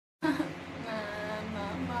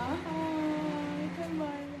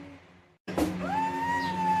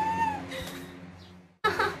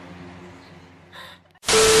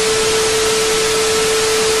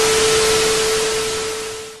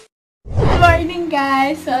morning,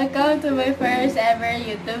 guys! Welcome to my first ever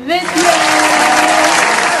YouTube video!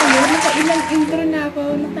 Ayun, nakailang intro na ako,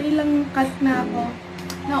 nakailang cut na ako.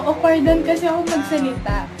 Na-awkwardan kasi ako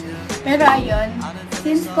magsalita. Pero ayun,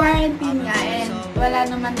 since quarantine nga and wala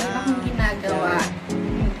naman din akong ginagawa,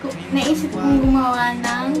 naisip kong gumawa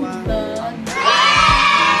ng vlog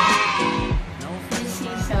this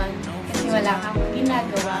season kasi wala akong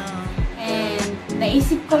ginagawa. And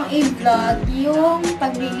naisip kong i-vlog yung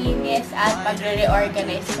paglilinis at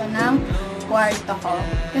pagre-reorganize ko ng kwarto ko.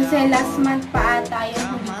 Kasi last month pa ata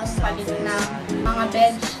yung hindi kong palit ng mga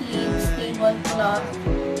bedsheets, tablecloth,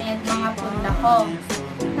 and mga punda ko.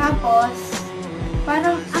 Tapos,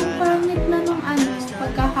 parang ang pangit na nung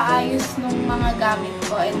pagkakaayos nung mga gamit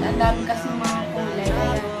ko. And ang dami kasi mga kulay.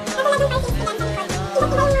 Ayan.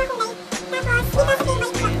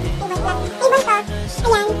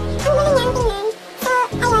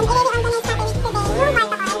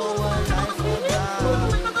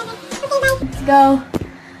 Let's go!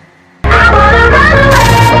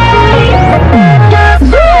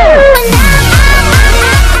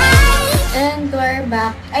 And we're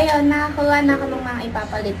back. Ayun, nakakuha na ako ng mga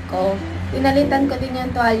ipapalit ko. Pinalitan ko din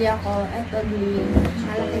yung tuwalya ko. Ito green.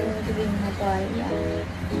 Malaki yung green na tuwalya.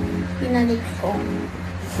 Pinalit ko.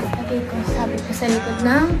 Lagay ko, sabi ko sa likod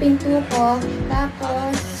ng pinto ko.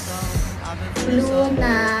 Tapos, blue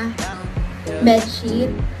na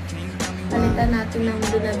bedsheet. Palitan natin ng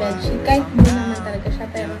blue na bedsheet. Kahit blue naman talaga siya,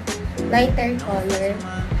 pero lighter color.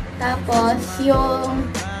 Tapos, yung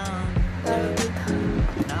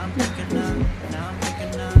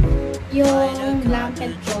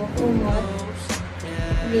blanket ko, kumot,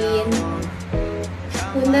 green.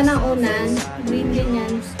 Una ng unan, green din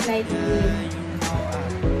yan, light green.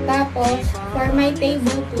 Tapos, for my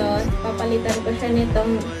tablecloth, papalitan ko siya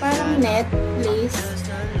nitong parang net lace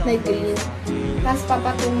na green. Tapos,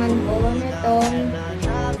 papatungan ko nitong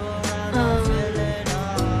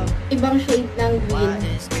ibang shade ng green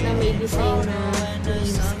na may design na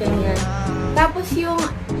leaves, ganyan. Tapos, yung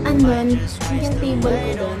yung table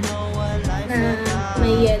ko doon na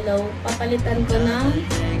may yellow, papalitan ko ng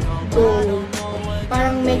gold.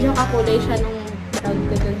 Parang medyo kakulay siya nung tag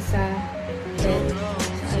ko dun sa bed.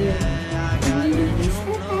 So, ayun. Nililis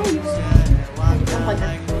na tayo. Palitan ko na.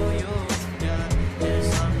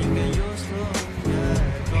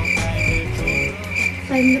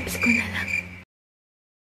 Time-lapse ko na lang.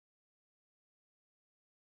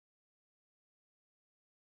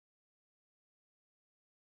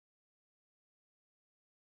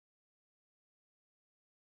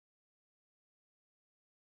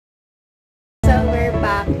 So, we're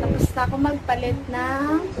back. Tapos na ako magpalit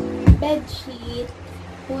ng bedsheet,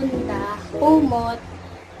 punda, kumot,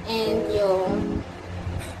 and yung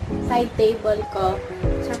side table ko.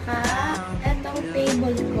 Tsaka, etong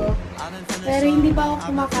table ko. Pero hindi pa ako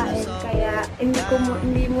kumakain, kaya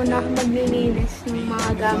hindi muna ako maglilinis ng mga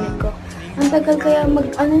gamit ko. Ang tagal kaya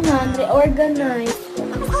reorganize.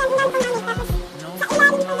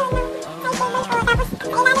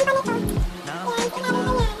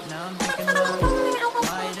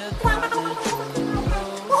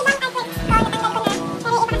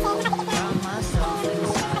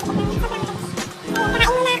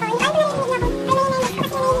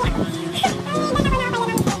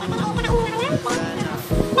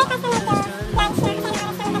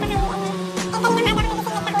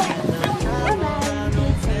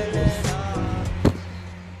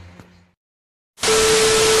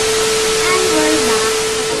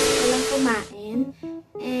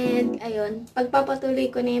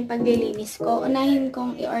 Pagpapatuloy ko na yung paglilinis ko, unahin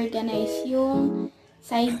kong i-organize yung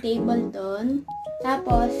side table doon.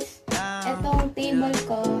 Tapos, etong table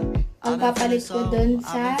ko, ang papalit ko doon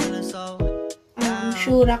sa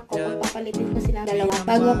shoe rack ko. Pagpapalitin ko silang dalawa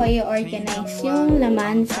bago ko i-organize yung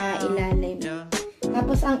laman sa ilalim.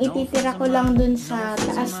 Tapos, ang ititira ko lang doon sa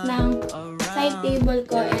taas ng side table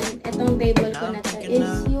ko and etong table ko na to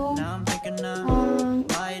is yung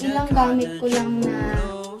ilang gamit ko lang na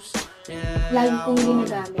lagi kong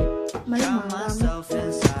ginagamit. Malamang gamit ko.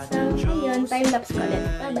 So, yun. Time-lapse ko ulit.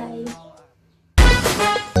 Bye-bye!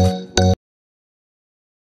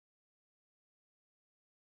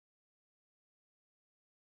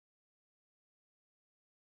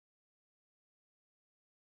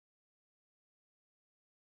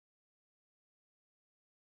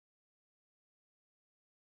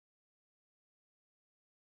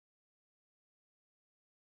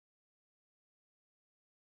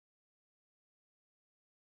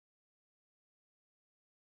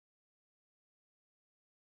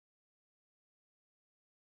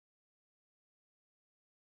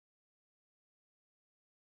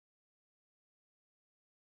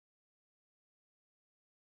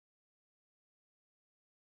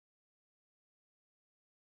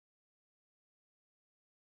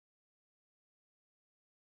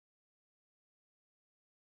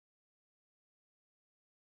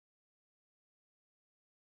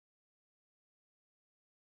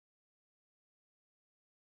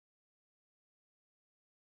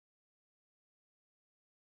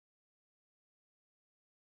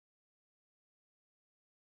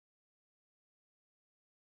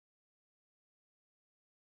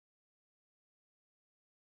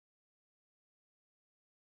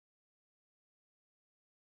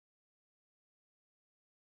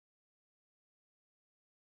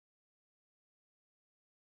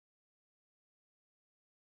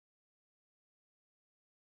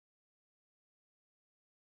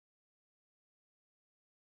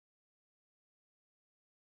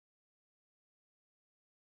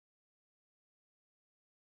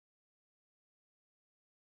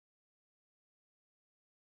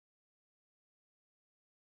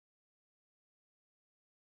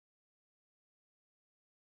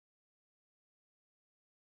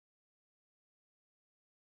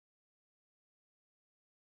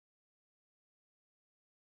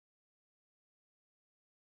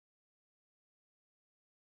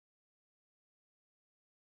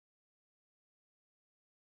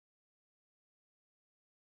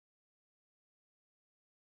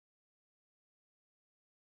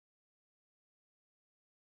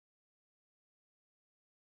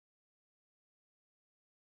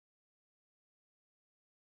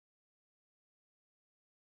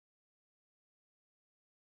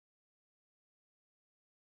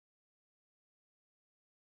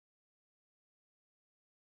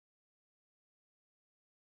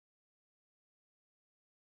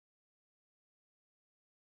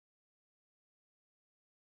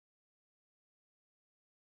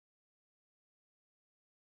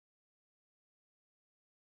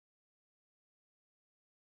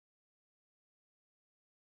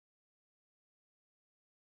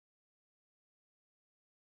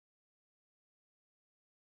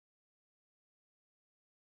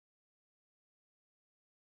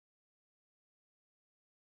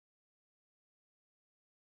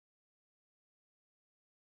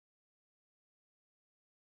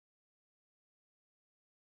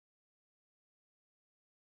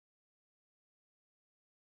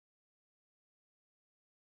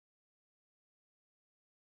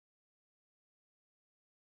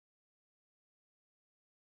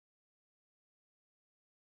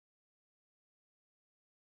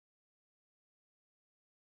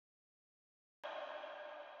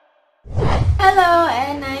 Hello,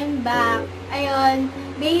 and I'm back. Ayun,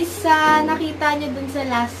 based sa nakita nyo dun sa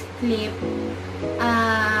last clip,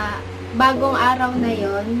 bagong araw na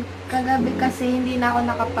yon. Kagabi kasi hindi na ako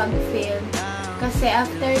nakapag-film. Kasi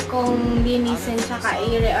after kong linisin tsaka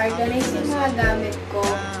i-reorganize yung mga gamit ko,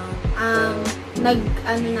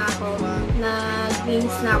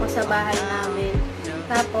 nag-cleans na ako sa bahay namin.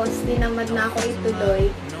 Tapos, tinamad na ako ituloy.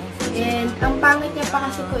 And, ang pangit niya pa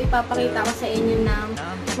kasi ko ipapakita ko sa inyo na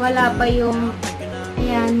wala pa yung,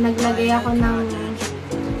 ayan, naglagay ako ng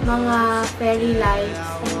mga fairy lights,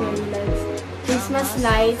 Christmas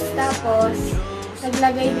lights. Tapos,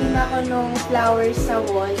 naglagay din ako ng flowers sa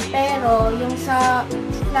wall. Pero, yung sa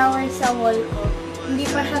flowers sa wall ko, hindi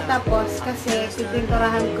pa siya tapos kasi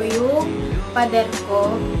pipinturahan ko yung pader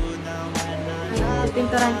ko.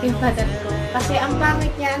 Pipinturahan ko yung pader ko. Kasi ang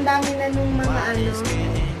pangit niya, ang dami na nung mga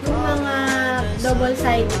yung mga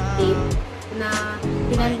double-sided tape na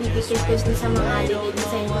pinagdidikit ko sa mga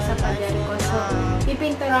design ko sa pader ko. So,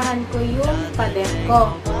 pipinturahan ko yung pader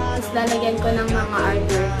ko. Tapos, lalagyan ko ng mga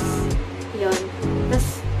artworks. Yun.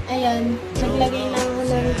 Tapos, ayan, naglagay lang ako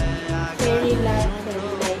ng fairy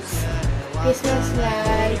lights, Christmas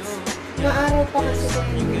lights. Maaraw pa kasi ko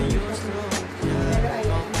yung pero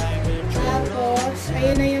ayan. Tapos,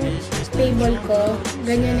 ayun na yung table ko.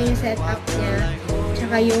 Ganyan na yung setup niya.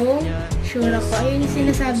 Tsaka yung shura ko. Ayun yung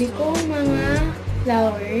sinasabi ko, mga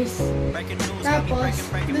flowers. Tapos,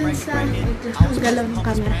 dun sa... Ang galaw ng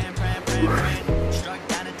camera.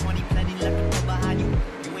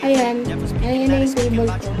 Ayan. Ayan na yung table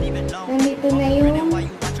ko. Nandito na yung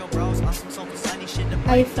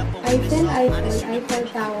Eiffel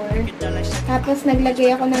Tower. Tapos, naglagay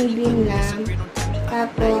ako ng green lamp.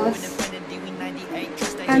 Tapos,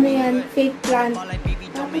 ano yan? Fake plant.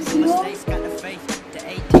 Tapos, yung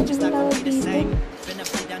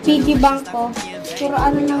piggy bank ko. Puro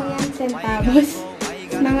ano lang yan, centavos.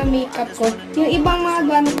 Mga makeup ko. Yung ibang mga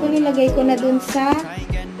gamit ko, nilagay ko na dun sa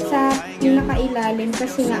yung nakailalim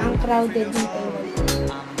kasi nga ang crowded dito.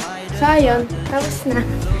 So, ayun. Tapos na.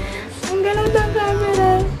 Ang galaw ng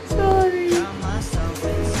camera. Sorry.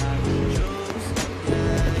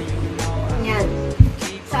 Yan.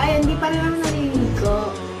 So, ayun. Di pa lang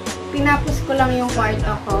naliligo. Pinapos ko lang yung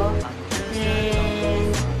kwarto ko.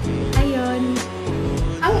 And, ayun.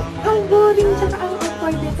 Ang boring tsaka ang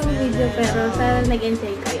awkward itong video pero sana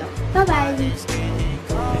nag-enjoy kayo. Bye-bye!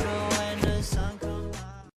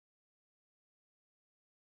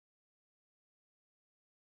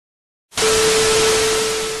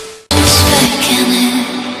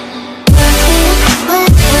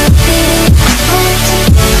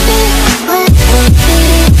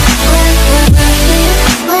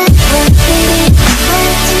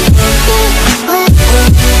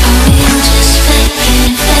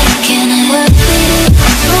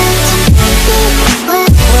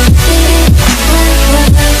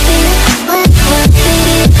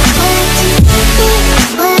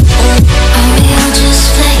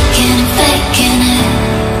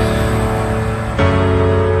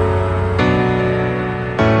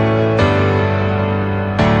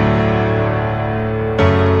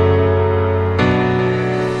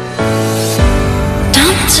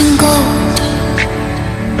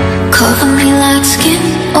 Cover me like skin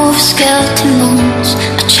over skeleton bones.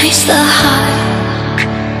 I chase the high.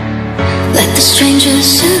 Let the strangers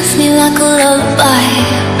soothe me like a lullaby.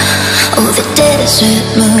 Oh, the desert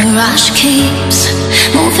mirage keeps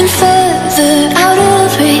moving further out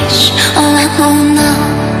of reach. All I know now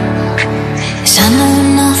is I know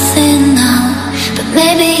nothing now. But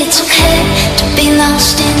maybe it's okay to be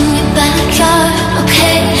lost